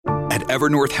At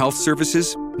Evernorth Health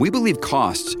Services, we believe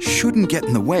costs shouldn't get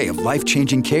in the way of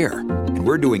life-changing care, and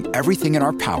we're doing everything in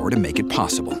our power to make it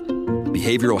possible.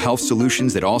 Behavioral health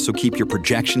solutions that also keep your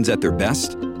projections at their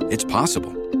best? It's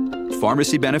possible.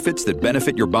 Pharmacy benefits that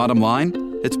benefit your bottom line?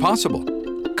 It's possible.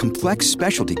 Complex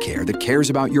specialty care that cares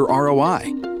about your ROI?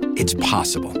 It's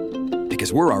possible.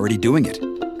 Because we're already doing it.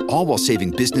 All while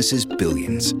saving businesses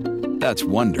billions. That's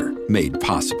Wonder made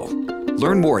possible.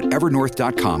 Learn more at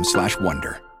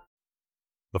evernorth.com/wonder.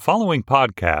 The following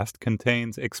podcast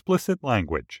contains explicit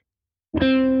language.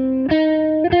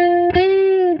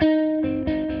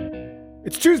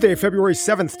 It's Tuesday, February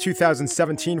 7th,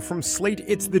 2017. From Slate,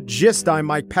 it's The Gist. I'm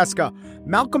Mike Pesca.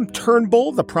 Malcolm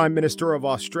Turnbull, the Prime Minister of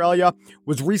Australia,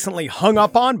 was recently hung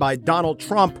up on by Donald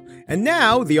Trump. And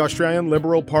now the Australian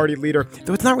Liberal Party leader,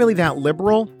 though it's not really that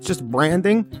liberal, it's just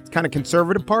branding, it's kind of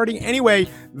conservative party. Anyway,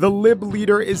 the Lib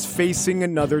leader is facing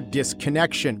another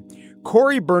disconnection.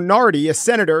 Cory Bernardi, a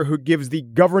senator who gives the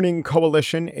governing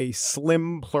coalition a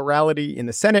slim plurality in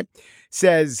the Senate,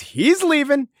 says he's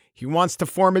leaving. He wants to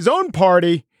form his own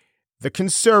party, the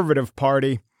Conservative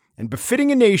Party. And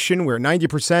befitting a nation where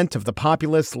 90% of the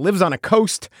populace lives on a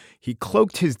coast, he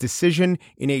cloaked his decision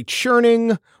in a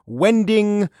churning,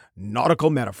 wending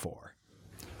nautical metaphor.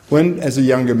 When, as a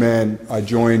younger man, I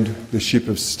joined the ship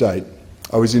of state,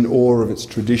 I was in awe of its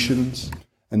traditions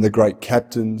and the great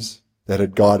captains that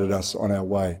had guided us on our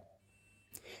way.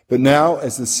 But now,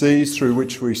 as the seas through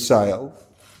which we sail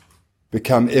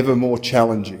become ever more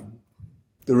challenging,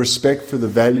 the respect for the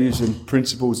values and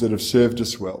principles that have served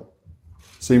us well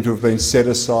seem to have been set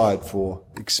aside for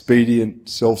expedient,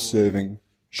 self-serving,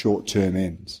 short-term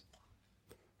ends.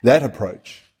 That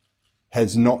approach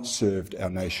has not served our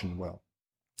nation well.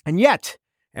 And yet,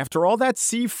 after all that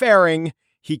seafaring,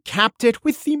 he capped it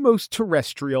with the most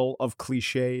terrestrial of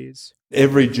cliches.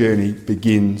 Every journey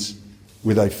begins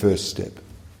with a first step.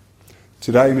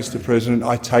 Today, Mr. President,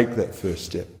 I take that first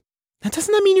step. Now,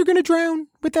 doesn't that mean you're going to drown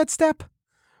with that step?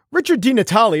 Richard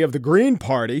DiNatale of the Green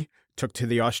Party took to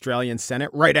the Australian Senate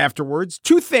right afterwards.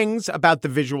 Two things about the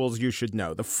visuals you should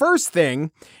know. The first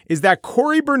thing is that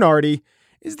Cory Bernardi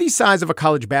is the size of a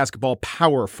college basketball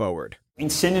power forward. In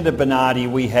Senator Bernardi,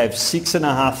 we have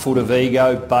 6.5 foot of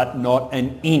ego, but not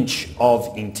an inch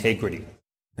of integrity.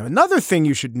 Now, another thing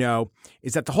you should know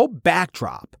is that the whole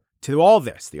backdrop to all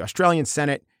this, the Australian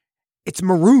Senate, it's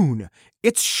maroon.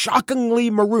 It's shockingly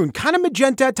maroon, kind of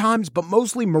magenta at times, but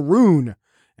mostly maroon.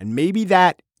 And maybe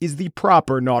that is the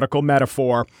proper nautical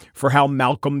metaphor for how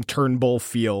Malcolm Turnbull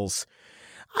feels.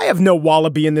 I have no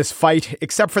wallaby in this fight,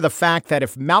 except for the fact that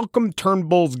if Malcolm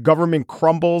Turnbull's government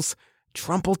crumbles,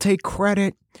 Trump will take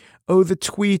credit. Oh, the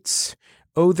tweets.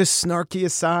 Oh, the snarky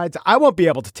asides. I won't be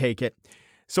able to take it.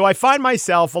 So I find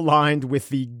myself aligned with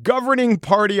the governing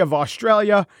party of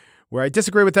Australia, where I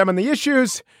disagree with them on the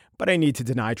issues, but I need to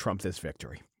deny Trump this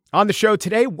victory. On the show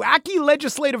today, wacky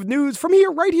legislative news from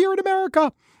here, right here in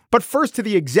America. But first to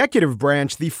the executive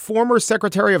branch, the former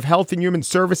Secretary of Health and Human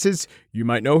Services. You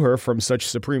might know her from such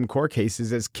Supreme Court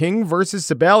cases as King versus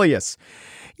Sebelius.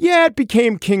 Yeah, it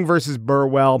became King versus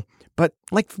Burwell. But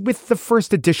like with the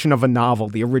first edition of a novel,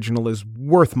 the original is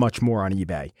worth much more on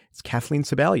eBay. It's Kathleen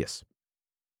Sebelius.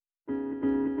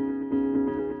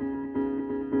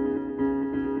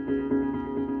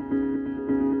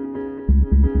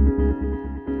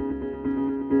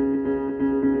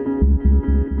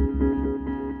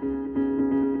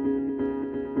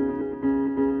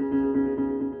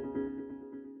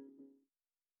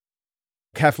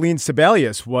 Kathleen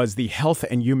Sebelius was the Health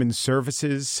and Human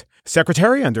Services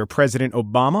Secretary under President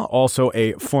Obama, also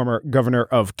a former governor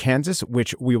of Kansas,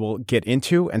 which we will get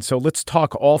into. And so let's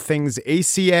talk all things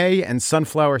ACA and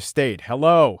Sunflower State.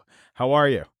 Hello. How are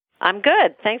you? I'm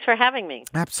good. Thanks for having me.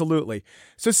 Absolutely.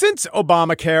 So since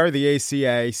Obamacare, the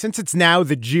ACA, since it's now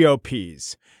the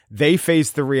GOP's, they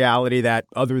face the reality that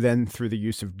other than through the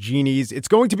use of genies, it's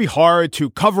going to be hard to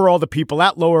cover all the people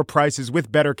at lower prices with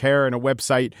better care and a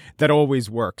website that always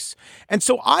works. And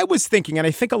so I was thinking, and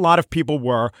I think a lot of people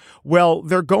were, well,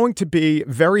 they're going to be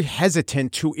very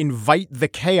hesitant to invite the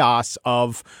chaos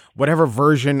of whatever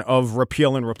version of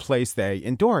repeal and replace they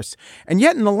endorse. And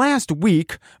yet in the last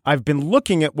week, I've been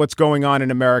looking at what's going on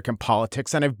in American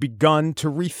politics, and I've begun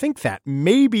to rethink that.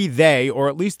 Maybe they, or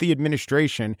at least the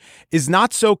administration, is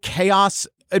not so chaos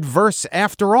adverse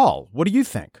after all. What do you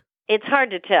think? It's hard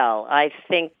to tell. I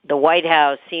think the White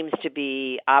House seems to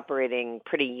be operating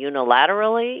pretty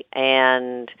unilaterally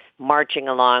and marching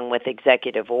along with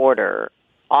executive order,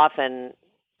 often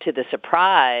to the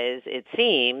surprise, it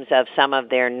seems, of some of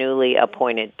their newly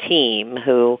appointed team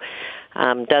who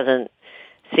doesn't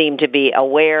seem to be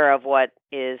aware of what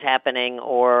is happening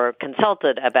or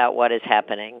consulted about what is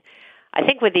happening. I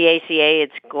think with the ACA,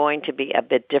 it's going to be a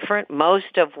bit different.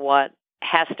 Most of what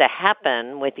has to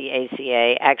happen with the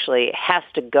ACA actually has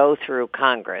to go through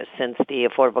Congress, since the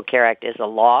Affordable Care Act is a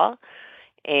law.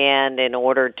 And in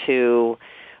order to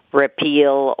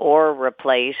repeal or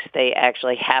replace, they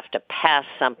actually have to pass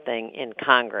something in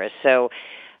Congress. So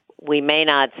we may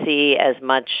not see as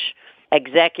much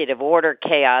executive order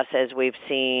chaos as we've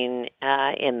seen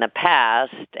in the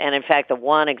past. And in fact, the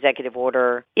one executive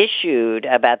order issued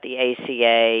about the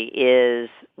ACA is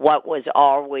what was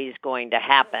always going to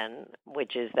happen,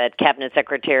 which is that cabinet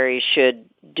secretaries should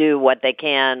do what they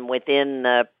can within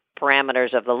the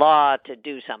parameters of the law to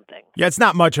do something. Yeah, it's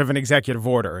not much of an executive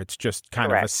order. It's just kind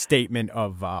Correct. of a statement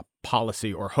of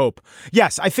policy or hope.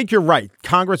 Yes, I think you're right.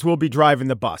 Congress will be driving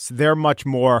the bus. They're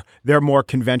more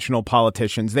conventional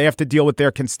politicians. They have to deal with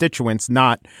their constituents,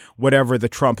 not whatever the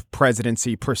Trump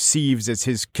presidency perceives as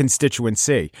his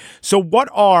constituency. So what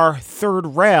are third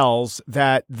rails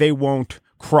that they won't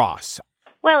cross?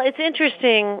 Well, it's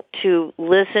interesting to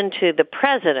listen to the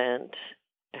president,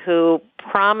 who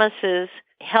promises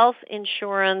health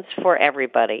insurance for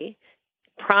everybody,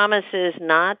 promises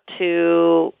not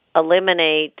to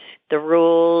eliminate the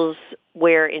rules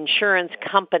where insurance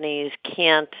companies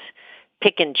can't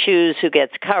pick and choose who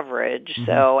gets coverage. Mm-hmm.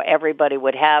 So everybody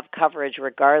would have coverage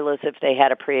regardless if they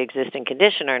had a pre-existing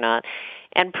condition or not,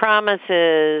 and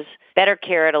promises better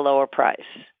care at a lower price.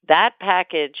 That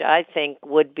package, I think,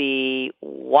 would be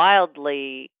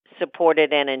wildly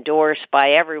supported and endorsed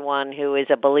by everyone who is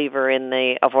a believer in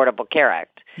the Affordable Care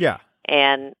Act. Yeah.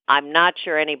 And I'm not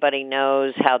sure anybody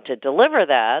knows how to deliver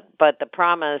that, but the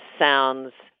promise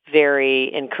sounds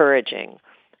very encouraging.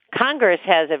 Congress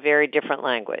has a very different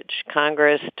language.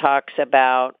 Congress talks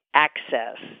about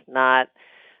access, not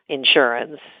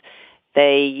insurance.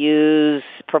 They use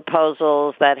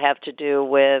proposals that have to do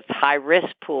with high-risk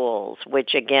pools,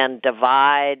 which again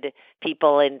divide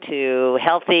people into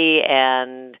healthy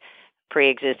and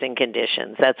pre-existing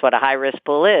conditions. That's what a high-risk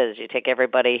pool is. You take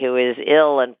everybody who is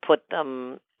ill and put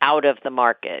them out of the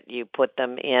market. You put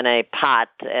them in a pot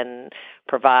and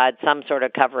provide some sort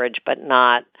of coverage, but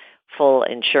not full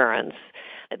insurance.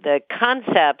 The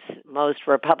concepts most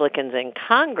Republicans in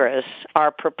Congress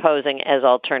are proposing as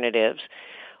alternatives,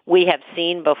 we have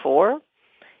seen before,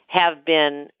 have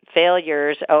been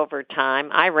failures over time.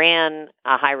 I ran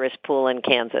a high-risk pool in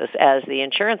Kansas as the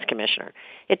insurance commissioner.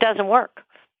 It doesn't work.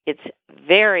 It's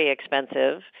very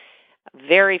expensive.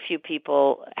 Very few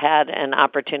people had an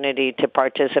opportunity to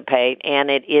participate,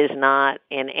 and it is not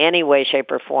in any way,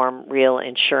 shape, or form real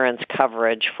insurance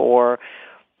coverage for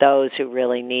those who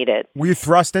really need it. Were you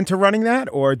thrust into running that,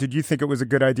 or did you think it was a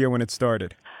good idea when it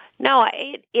started? No,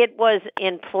 it was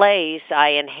in place. I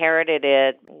inherited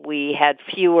it. We had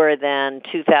fewer than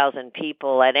 2,000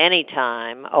 people at any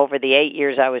time over the 8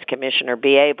 years I was commissioner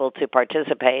be able to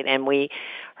participate. And we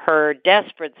heard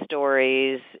desperate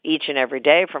stories each and every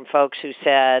day from folks who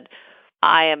said,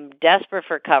 I am desperate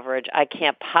for coverage. I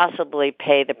can't possibly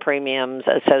pay the premiums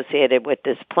associated with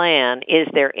this plan. Is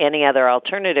there any other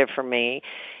alternative for me?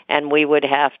 And we would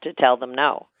have to tell them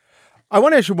no. I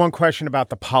want to ask you one question about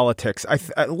the politics.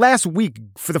 Last week,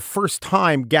 for the first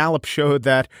time, Gallup showed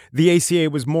that the ACA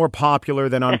was more popular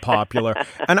than unpopular.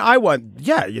 And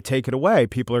you take it away,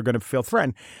 people are going to feel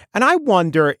threatened. And I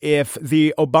wonder if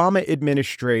the Obama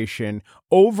administration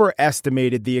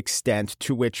overestimated the extent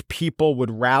to which people would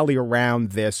rally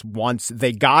around this once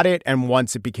they got it and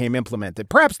once it became implemented.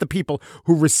 Perhaps the people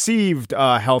who received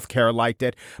health care liked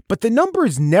it, but the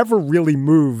numbers never really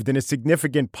moved in a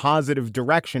significant positive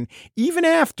direction, even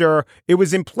after it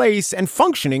was in place and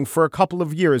functioning for a couple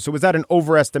of years. So was that an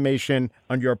overestimation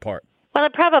on your part? Well,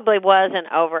 it probably was an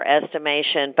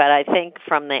overestimation, but I think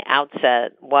from the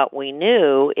outset, what we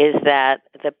knew is that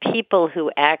the people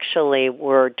who actually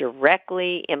were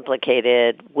directly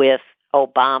implicated with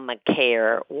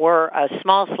Obamacare were a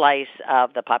small slice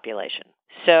of the population.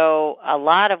 So a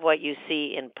lot of what you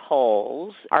see in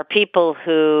polls are people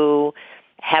who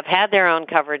have had their own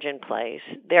coverage in place.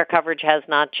 Their coverage has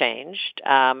not changed.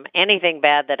 Anything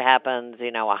bad that happens,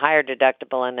 a higher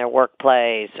deductible in their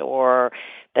workplace, or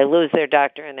they lose their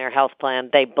doctor in their health plan,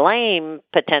 they blame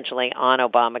potentially on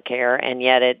Obamacare, and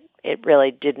yet it really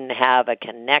didn't have a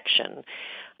connection.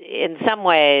 In some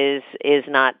ways is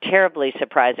not terribly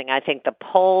surprising. I think the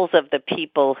polls of the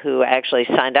people who actually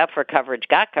signed up for coverage,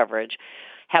 got coverage,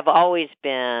 have always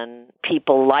been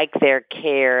people like their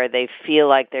care. They feel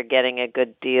like they're getting a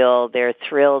good deal. They're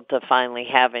thrilled to finally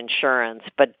have insurance.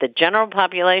 But the general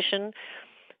population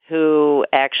who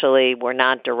actually were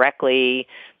not directly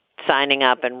signing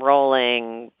up,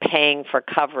 enrolling, paying for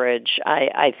coverage,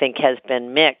 I think has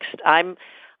been mixed. I'm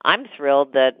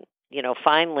thrilled that,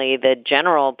 finally the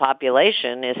general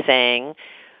population is saying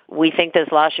we think this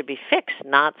law should be fixed,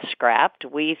 not scrapped.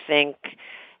 We think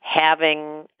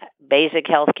having basic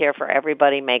health care for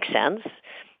everybody makes sense.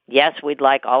 Yes, we'd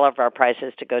like all of our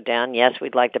prices to go down. Yes,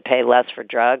 we'd like to pay less for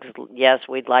drugs. Yes,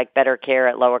 we'd like better care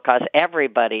at lower cost.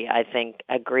 Everybody, I think,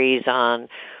 agrees on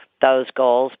those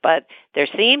goals. But there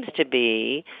seems to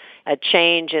be a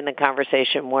change in the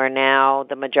conversation where now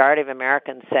the majority of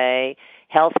Americans say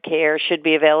health care should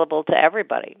be available to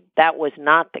everybody. That was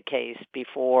not the case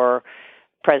before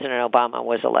President Obama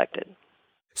was elected.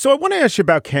 So I want to ask you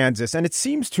about Kansas, and it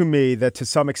seems to me that to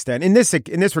some extent, in this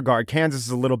regard, Kansas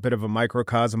is a little bit of a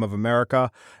microcosm of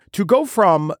America. To go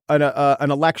from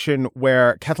an election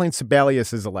where Kathleen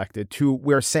Sebelius is elected to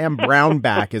where Sam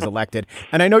Brownback is elected,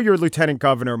 and I know your Lieutenant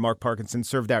Governor, Mark Parkinson,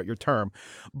 served out your term,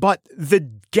 but the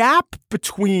gap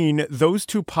between those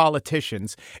two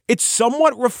politicians, it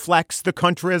somewhat reflects the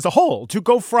country as a whole. To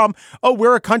go from,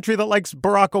 we're a country that likes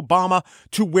Barack Obama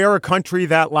to we're a country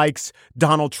that likes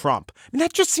Donald Trump. I mean,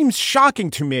 that just seems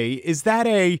shocking to me. Is that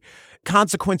a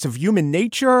consequence of human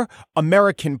nature,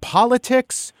 American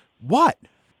politics? What?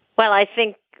 Well, I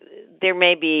think there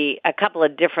may be a couple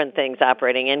of different things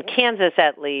operating. In Kansas,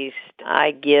 at least,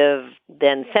 I give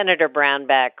then Senator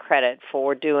Brownback credit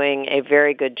for doing a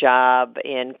very good job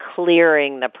in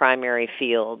clearing the primary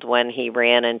field when he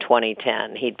ran in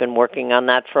 2010. He'd been working on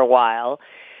that for a while.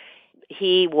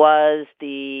 He was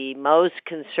the most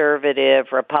conservative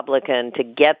Republican to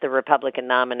get the Republican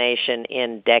nomination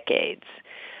in decades.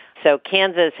 So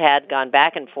Kansas had gone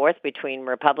back and forth between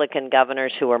Republican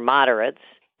governors who were moderates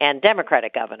and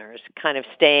Democratic governors, kind of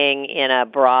staying in a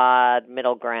broad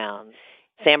middle ground.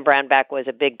 Sam Brownback was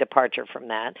a big departure from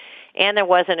that. And there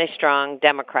wasn't a strong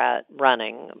Democrat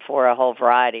running for a whole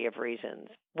variety of reasons.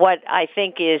 What I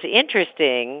think is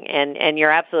interesting, and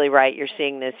you're absolutely right, you're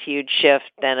seeing this huge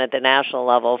shift then at the national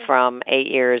level from 8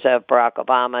 years of Barack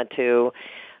Obama to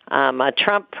a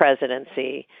Trump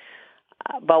presidency.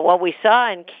 But what we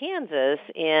saw in Kansas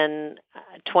in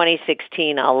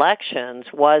 2016 elections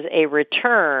was a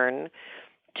return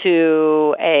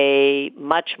to a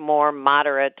much more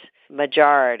moderate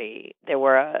majority. There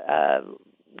were a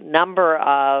number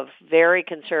of very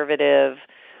conservative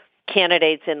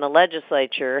candidates in the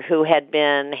legislature who had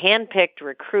been handpicked,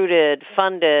 recruited,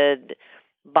 funded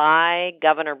by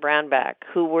Governor Brownback,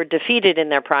 who were defeated in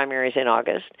their primaries in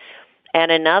August,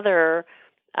 and another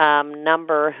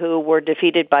number who were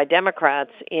defeated by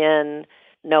Democrats in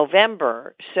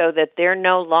November, so that there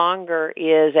no longer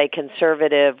is a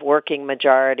conservative working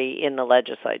majority in the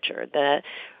legislature. The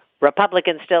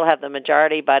Republicans still have the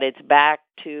majority, but it's back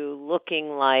to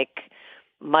looking like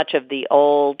much of the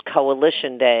old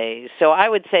coalition days. So I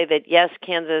would say that, yes,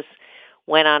 Kansas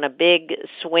went on a big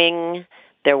swing.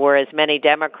 There were as many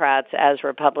Democrats as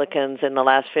Republicans in the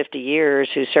last 50 years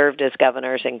who served as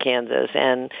governors in Kansas.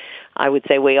 And I would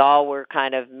say we all were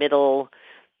kind of middle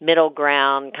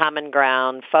ground, common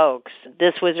ground folks.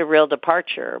 This was a real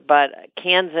departure. But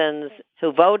Kansans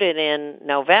who voted in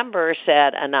November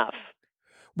said enough.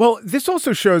 Well, this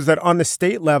also shows that on the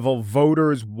state level,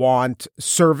 voters want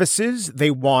services.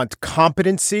 They want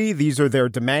competency. These are their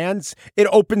demands. It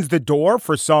opens the door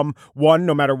for someone,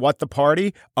 no matter what the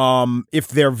party, if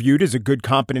they're viewed as a good,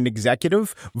 competent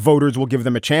executive, voters will give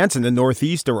them a chance. In the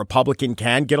Northeast, a Republican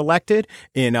can get elected.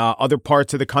 In other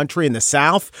parts of the country, in the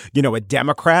South, a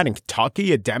Democrat, in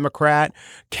Kentucky, a Democrat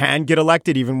can get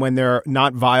elected even when they're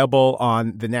not viable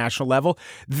on the national level.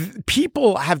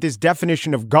 People have this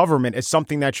definition of government as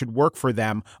something that should work for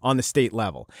them on the state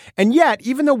level. And yet,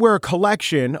 even though we're a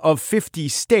collection of 50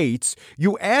 states,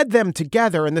 you add them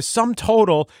together and the sum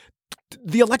total,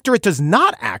 the electorate does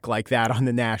not act like that on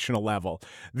the national level.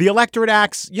 The electorate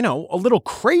acts, a little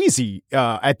crazy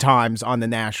at times on the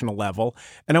national level.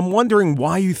 And I'm wondering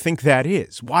why you think that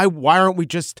is. Why aren't we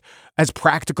just as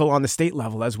practical on the state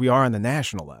level as we are on the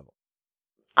national level?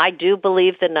 I do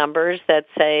believe the numbers that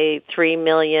say 3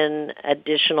 million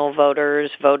additional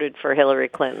voters voted for Hillary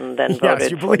Clinton than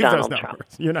voted for Donald Trump.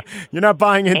 You're not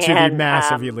buying into the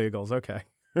massive illegals. Okay.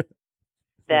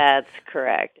 That's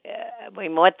correct.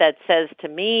 What that says to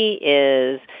me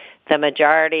is the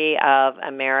majority of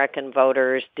American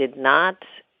voters did not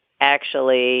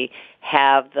actually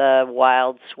have the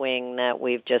wild swing that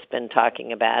we've just been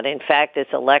talking about. In fact, this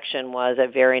election was a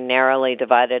very narrowly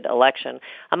divided election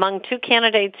among two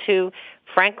candidates who,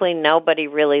 frankly, nobody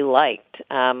really liked.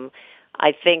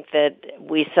 I think that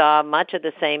we saw much of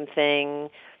the same thing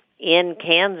in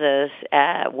Kansas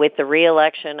with the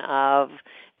reelection of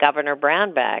Governor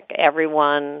Brown back.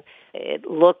 It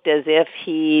looked as if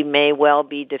he may well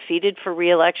be defeated for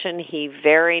re-election. He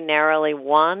very narrowly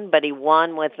won, but he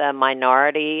won with a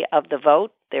minority of the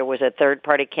vote. There was a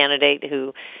third-party candidate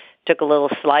who took a little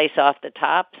slice off the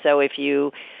top. So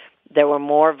there were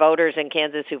more voters in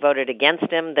Kansas who voted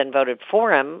against him than voted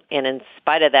for him, and in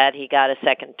spite of that, he got a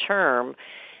second term.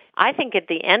 I think at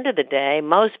the end of the day,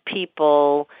 most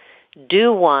people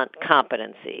do want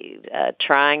competency.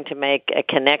 Trying to make a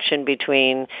connection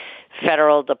between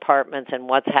federal departments and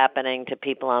what's happening to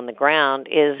people on the ground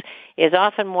is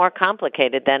often more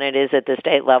complicated than it is at the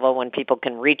state level, when people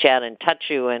can reach out and touch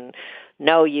you and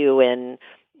know you and,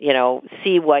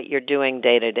 see what you're doing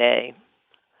day to day.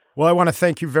 Well, I want to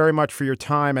thank you very much for your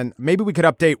time, and maybe we could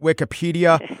update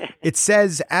Wikipedia. It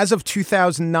says, as of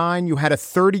 2009, you had a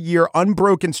 30-year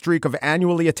unbroken streak of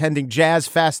annually attending Jazz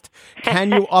Fest.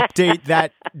 Can you update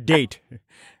that date?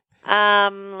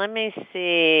 Let me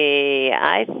see.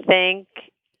 I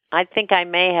think I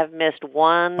may have missed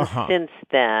one since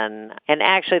then. And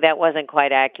actually, that wasn't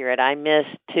quite accurate. I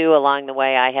missed two along the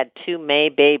way. I had two May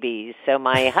babies, so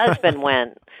my husband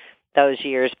went those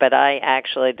years, but I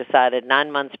actually decided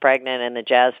 9 months pregnant and the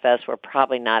Jazz Fest were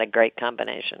probably not a great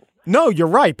combination. No, you're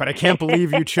right, but I can't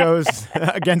believe you chose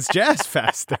against Jazz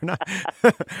Fest. They're not.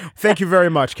 Thank you very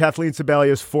much. Kathleen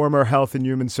Sebelius, former Health and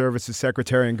Human Services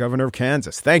Secretary and Governor of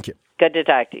Kansas. Thank you. Good to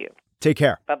talk to you. Take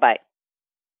care. Bye-bye.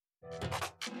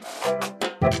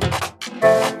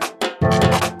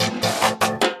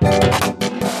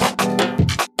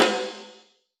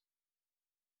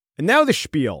 And now the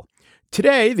spiel.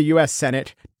 Today, the U.S.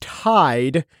 Senate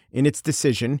tied in its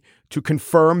decision to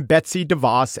confirm Betsy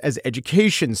DeVos as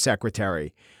Education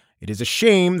Secretary. It is a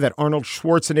shame that Arnold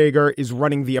Schwarzenegger is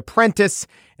running The Apprentice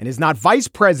and is not Vice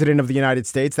President of the United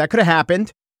States. That could have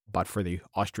happened, but for the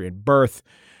Austrian birth.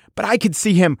 But I could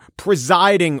see him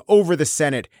presiding over the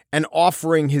Senate and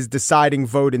offering his deciding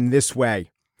vote in this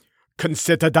way.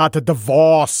 Consider that a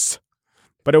divorce.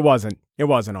 But it wasn't. It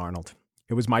wasn't Arnold.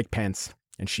 It was Mike Pence,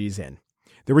 and she's in.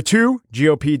 There were two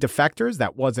GOP defectors.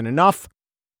 That wasn't enough.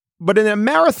 But in a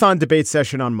marathon debate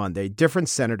session on Monday, different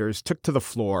senators took to the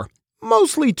floor,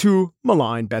 mostly to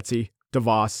malign Betsy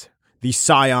DeVos, the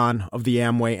scion of the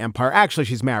Amway empire. Actually,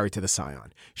 she's married to the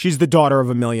scion. She's the daughter of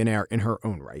a millionaire in her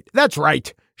own right. That's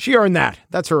right. She earned that.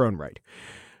 That's her own right.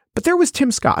 But there was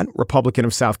Tim Scott, Republican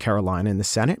of South Carolina in the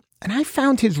Senate, and I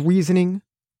found his reasoning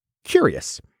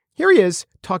curious. Here he is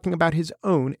talking about his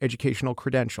own educational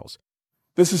credentials.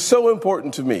 This is so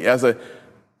important to me. As a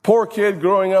poor kid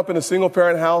growing up in a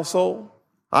single-parent household,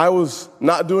 I was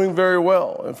not doing very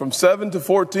well. And from 7 to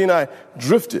 14, I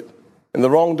drifted in the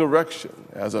wrong direction.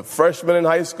 As a freshman in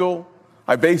high school,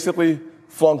 I basically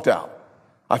flunked out.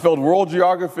 I failed world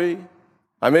geography.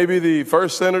 I may be the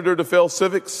first senator to fail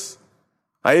civics.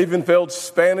 I even failed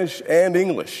Spanish and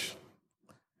English.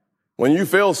 When you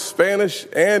fail Spanish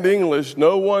and English,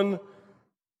 no one,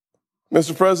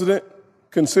 Mr. President,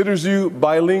 considers you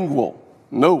bilingual.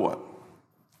 No one.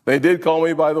 They did call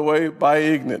me, by the way,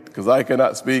 bi-ignorant, because I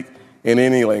cannot speak in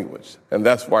any language. And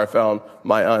that's where I found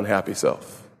my unhappy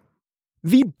self.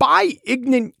 The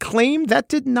bi-ignorant claim, that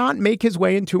did not make his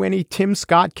way into any Tim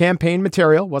Scott campaign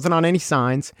material, wasn't on any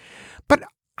signs. But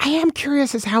I am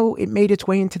curious as how it made its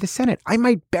way into the Senate. I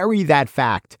might bury that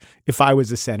fact if I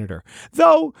was a senator.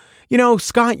 Though,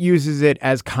 Scott uses it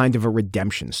as kind of a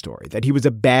redemption story, that he was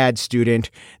a bad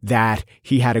student, that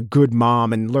he had a good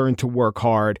mom and learned to work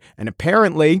hard. And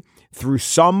apparently, through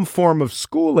some form of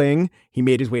schooling, he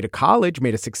made his way to college,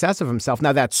 made a success of himself.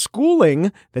 Now, that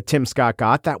schooling that Tim Scott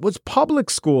got, that was public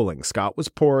schooling. Scott was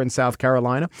poor in South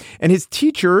Carolina, and his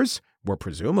teachers were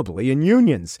presumably in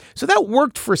unions. So that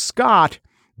worked for Scott,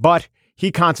 but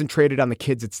he concentrated on the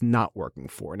kids it's not working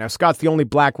for. Now, Scott's the only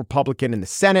black Republican in the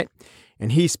Senate,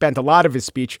 and he spent a lot of his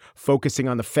speech focusing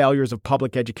on the failures of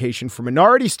public education for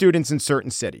minority students in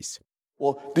certain cities.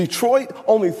 Well, Detroit,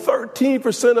 only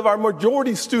 13% of our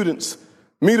majority students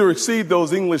meet or exceed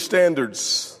those English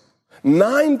standards.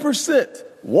 9%,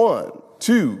 1,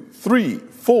 2, 3,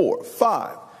 4,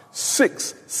 5,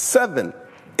 6, 7,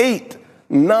 8,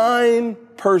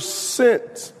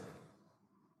 9%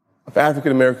 of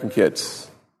African-American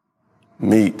kids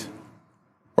meet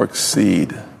or exceed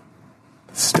the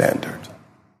standard.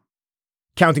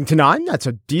 Counting to 9, that's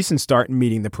a decent start in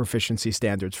meeting the proficiency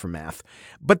standards for math.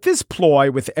 But this ploy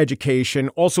with education,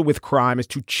 also with crime, is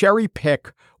to cherry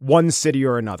pick one city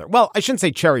or another. Well, I shouldn't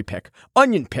say cherry pick,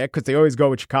 onion pick, because they always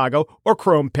go with Chicago, or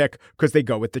chrome pick, because they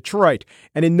go with Detroit.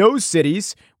 And in those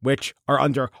cities, which are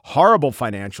under horrible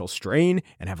financial strain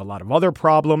and have a lot of other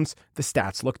problems, the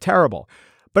stats look terrible.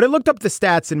 But I looked up the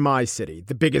stats in my city,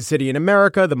 the biggest city in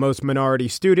America, the most minority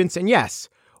students, and yes,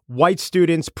 white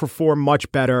students perform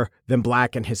much better than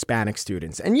Black and Hispanic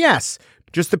students. And yes,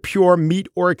 just the pure meet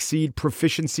or exceed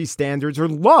proficiency standards are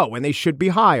low and they should be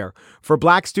higher. For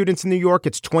Black students in New York,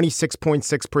 it's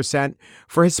 26.6%.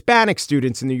 For Hispanic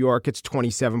students in New York, it's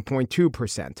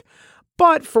 27.2%.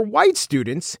 But for white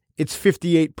students, it's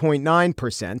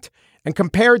 58.9%. And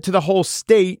compared to the whole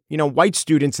state, white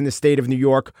students in the state of New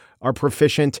York are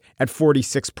proficient at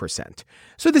 46%.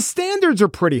 So the standards are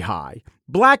pretty high.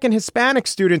 Black and Hispanic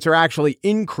students are actually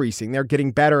increasing. They're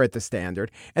getting better at the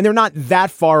standard, and they're not that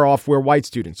far off where white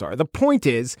students are. The point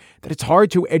is that it's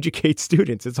hard to educate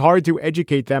students. It's hard to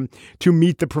educate them to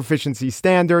meet the proficiency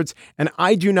standards, and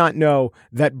I do not know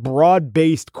that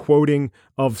broad-based quoting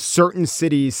of certain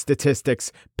cities'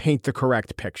 statistics paint the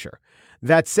correct picture.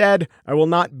 That said, I will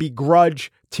not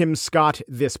begrudge Tim Scott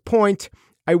this point.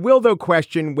 I will, though,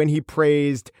 question when he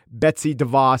praised Betsy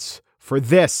DeVos for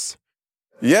this.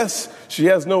 Yes, she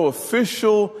has no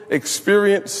official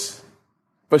experience,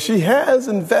 but she has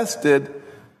invested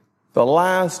the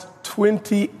last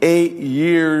 28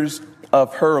 years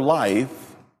of her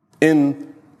life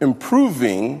in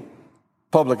improving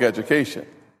public education.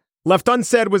 Left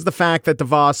unsaid was the fact that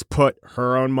DeVos put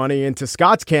her own money into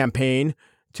Scott's campaign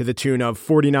to the tune of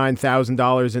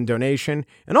 $49,000 in donation.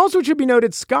 And also it should be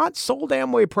noted, Scott sold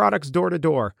Amway products door to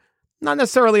door. Not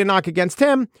necessarily a knock against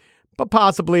him, but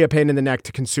possibly a pain in the neck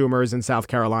to consumers in South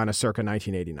Carolina circa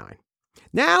 1989.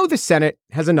 Now the Senate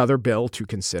has another bill to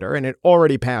consider, and it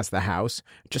already passed the House.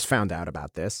 Just found out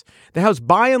about this. The House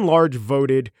by and large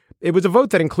voted. It was a vote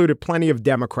that included plenty of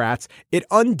Democrats. It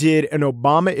undid an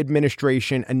Obama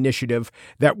administration initiative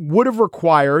that would have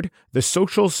required the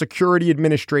Social Security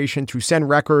Administration to send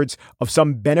records of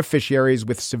some beneficiaries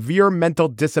with severe mental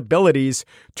disabilities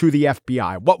to the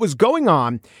FBI. What was going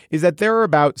on is that there are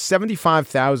about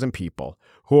 75,000 people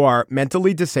who are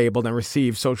mentally disabled and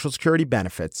receive Social Security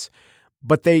benefits,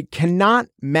 but they cannot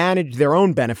manage their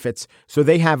own benefits, so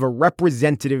they have a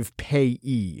representative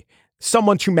payee,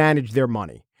 someone to manage their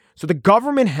money. So the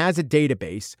government has a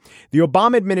database. The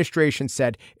Obama administration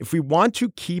said, if we want to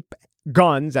keep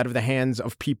guns out of the hands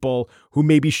of people who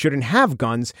maybe shouldn't have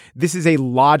guns, this is a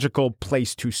logical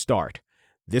place to start.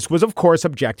 This was, of course,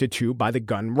 objected to by the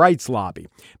gun rights lobby,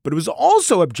 but it was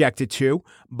also objected to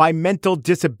by mental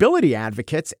disability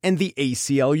advocates and the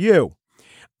ACLU.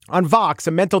 On Vox,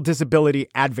 a mental disability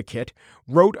advocate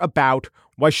wrote about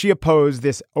why she opposed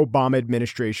this Obama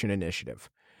administration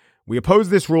initiative. We oppose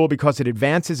this rule because it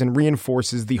advances and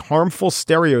reinforces the harmful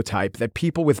stereotype that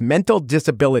people with mental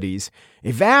disabilities,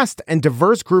 a vast and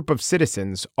diverse group of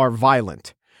citizens, are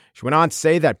violent. She went on to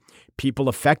say that people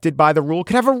affected by the rule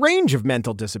could have a range of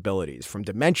mental disabilities, from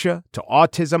dementia to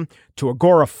autism to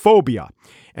agoraphobia.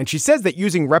 And she says that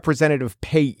using representative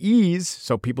payees,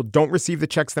 so people don't receive the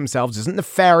checks themselves, isn't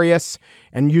nefarious,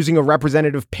 and using a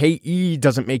representative payee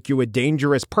doesn't make you a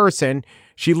dangerous person.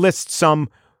 She lists some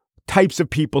types of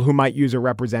people who might use a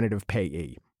representative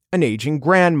payee: an aging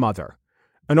grandmother,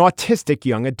 an autistic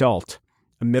young adult,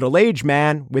 a middle-aged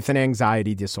man with an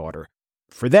anxiety disorder.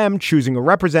 For them, choosing a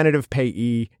representative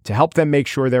payee to help them make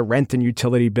sure their rent and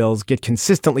utility bills get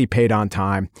consistently paid on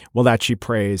time, well, that she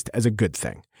praised as a good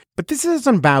thing. But this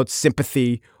isn't about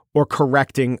sympathy or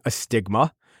correcting a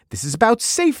stigma. This is about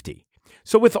safety.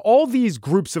 So with all these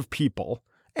groups of people,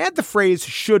 add the phrase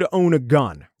should own a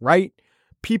gun, right?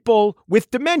 People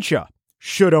with dementia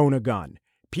should own a gun.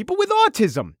 People with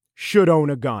autism should own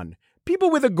a gun.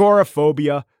 People with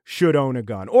agoraphobia should own a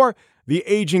gun. Or the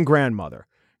aging grandmother,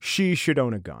 she should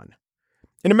own a gun.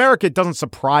 In America, it doesn't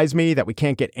surprise me that we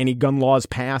can't get any gun laws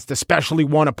passed, especially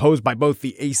one opposed by both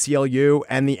the ACLU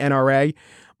and the NRA.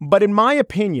 But in my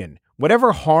opinion,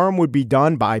 whatever harm would be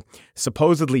done by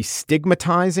supposedly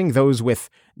stigmatizing those with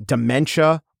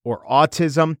dementia or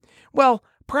autism, well,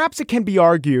 perhaps it can be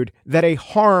argued that a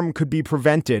harm could be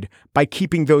prevented by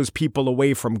keeping those people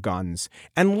away from guns.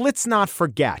 And let's not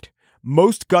forget,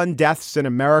 most gun deaths in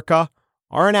America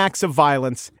aren't acts of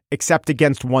violence except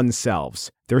against oneself.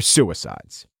 They're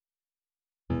suicides.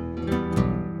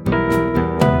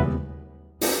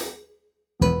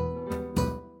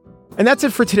 And that's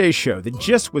it for today's show. The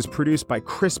Gist was produced by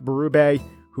Chris Berube,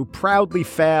 who proudly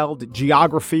failed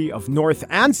geography of North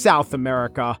and South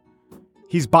America.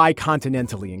 He's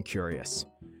bicontinentally incurious.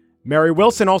 Mary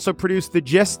Wilson also produced The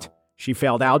Gist. She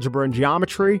failed algebra and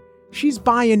geometry. She's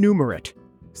bi-enumerate.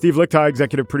 Steve Lichtai,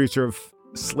 executive producer of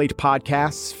Slate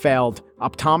Podcasts, failed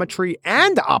optometry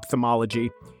and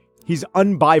ophthalmology. He's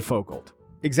unbifocaled.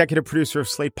 Executive producer of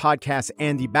Slate Podcasts,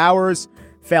 Andy Bowers,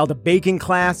 failed a baking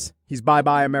class. He's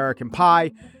bye-bye American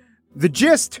Pie. The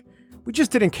Gist We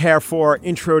just didn't care for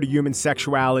Intro to Human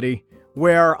Sexuality.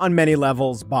 We're on many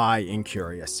levels bi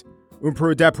incurious.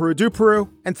 Peru de Peru du Peru,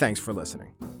 and thanks for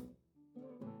listening.